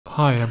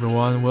Hi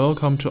everyone,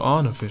 welcome to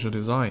Unofficial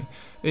Design.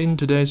 In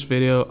today's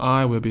video,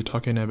 I will be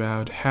talking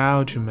about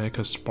how to make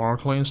a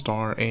sparkling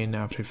star in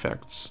After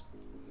Effects.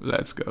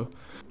 Let's go.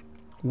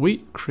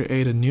 We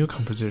create a new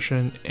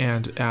composition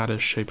and add a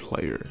shape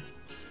layer.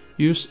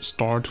 Use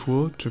Star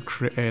tool to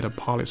create a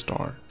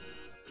polystar.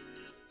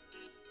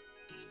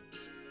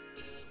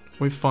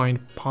 We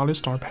find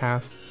polystar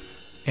path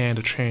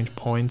and change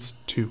points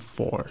to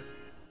 4.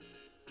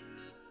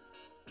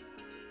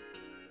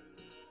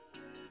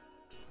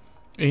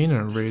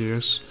 Inner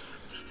radius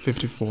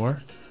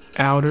 54,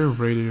 outer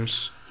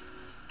radius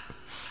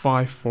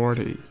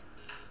 540,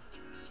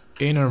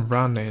 inner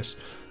roundness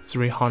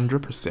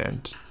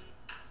 300%.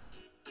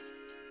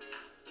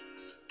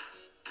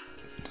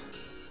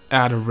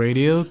 Add a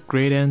radial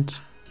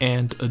gradient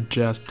and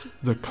adjust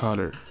the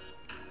color.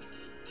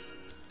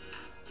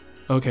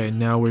 Okay,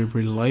 now we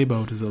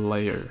relabeled the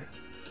layer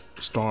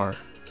star.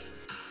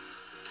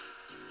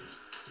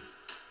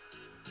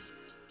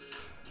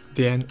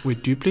 Then we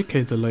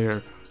duplicate the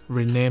layer,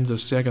 rename the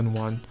second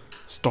one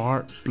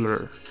Star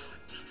Blur.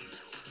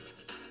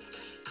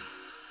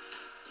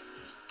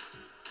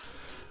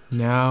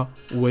 Now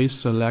we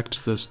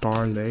select the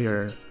star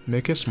layer,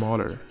 make it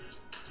smaller.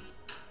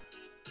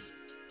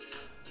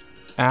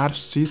 Add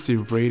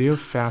CC Radio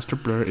Faster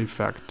Blur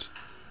effect.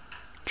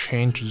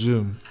 Change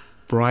zoom,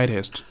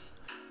 brightest.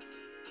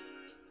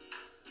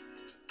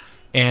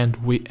 And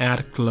we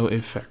add glow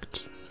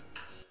effect.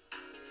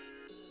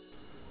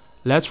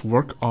 Let's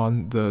work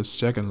on the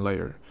second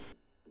layer.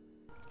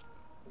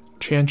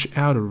 Change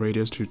outer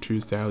radius to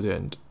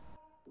 2000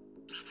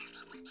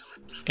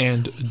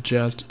 and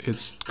adjust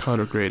its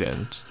color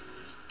gradient.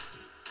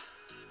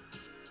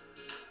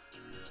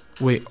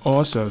 We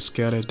also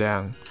scale it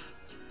down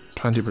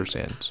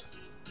 20%.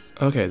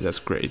 Okay, that's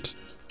great.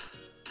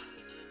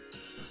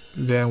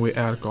 Then we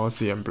add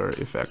Gaussian blur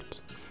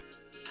effect.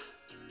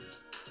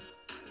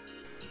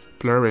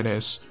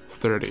 Blurriness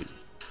 30.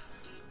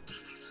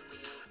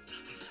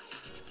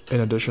 In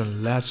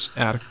addition, let's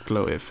add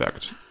glow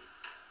effect.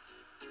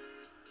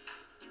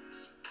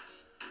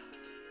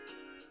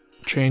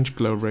 Change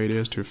glow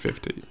radius to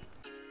 50.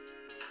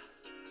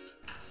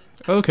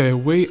 Okay,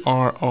 we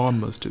are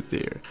almost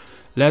there.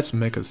 Let's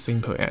make a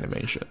simple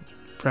animation.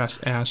 Press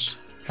S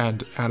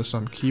and add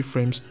some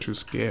keyframes to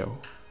scale.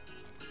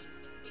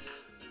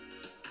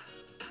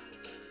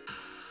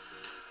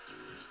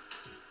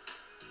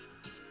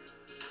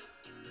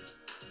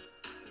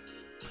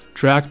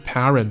 Drag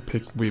parent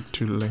pick whip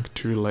to link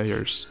two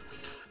layers.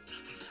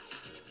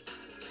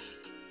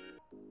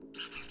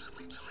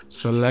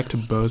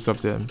 Select both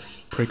of them,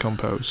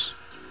 pre-compose.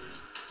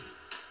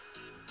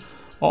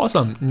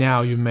 Awesome,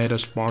 now you made a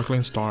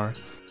sparkling star.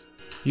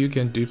 You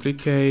can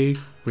duplicate,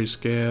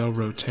 rescale,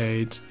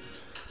 rotate,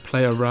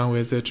 play around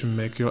with it to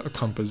make your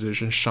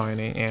composition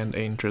shiny and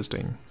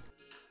interesting.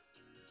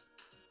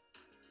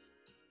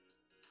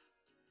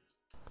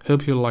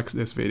 Hope you liked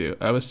this video.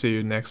 I will see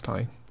you next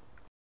time.